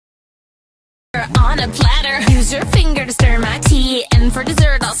butter on a platter. Use your finger to stir my tea, and for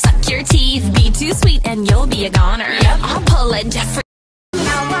dessert I'll suck your teeth. Be too sweet and you'll be a goner. Yep. I'll pull a Jeffrey.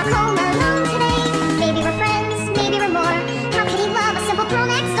 I'll walk home alone today. Maybe we're friends, maybe we're more. How can he love a simple girl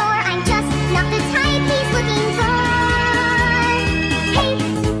next door? I'm just not the type he's looking for. Hey,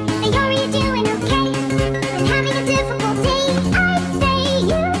 hey, are you doing okay? I'm having a difficult day. I'd say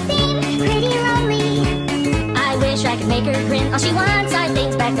you seem pretty lonely. I wish I could make her grin. All she wants are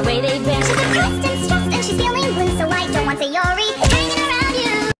things back the way they've been. She's depressed and stressed and she's feeling blue, so I don't want Sayori hanging around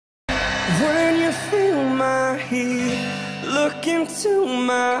you. When you feel my heat, look into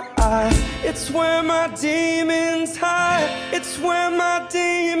my eyes. It's where my demons hide. It's where my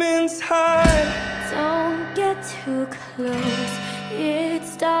demons hide. Don't get too close,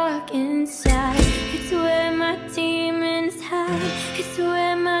 it's dark inside. It's where my demons hide. It's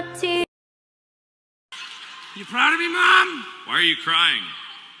where my demons. You proud of me, Mom? Why are you crying?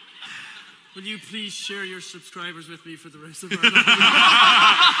 Will you please share your subscribers with me for the rest of our life? No.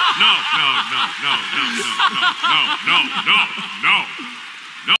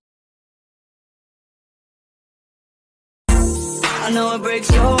 I know it breaks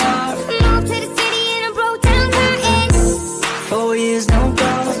your heart. Moved to the city in a broke down car and 4 years, no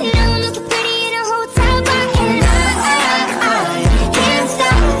calls. now I'm looking pretty in a hotel bar. And I can't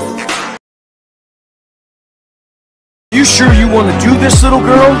stop. You sure you want to do this, little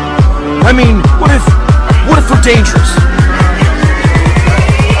girl? I mean, what if we're dangerous?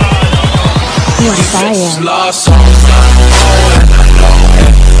 What if I am?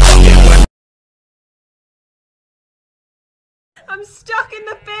 I'm stuck in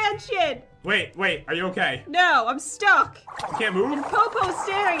the mansion! Wait, are you okay? No, I'm stuck! You can't move? Popo's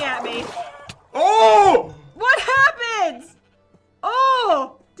staring at me. Oh! What happened?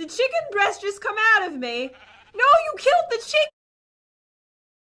 Oh! Did chicken breast just come out of me? No, you killed the chicken!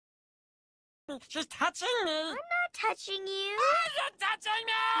 She's touching me! I'm not touching you. You're touching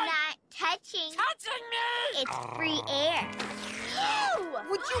me! Not touching. Touching me! It's free air. Ew!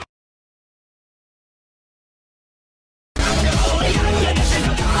 Would you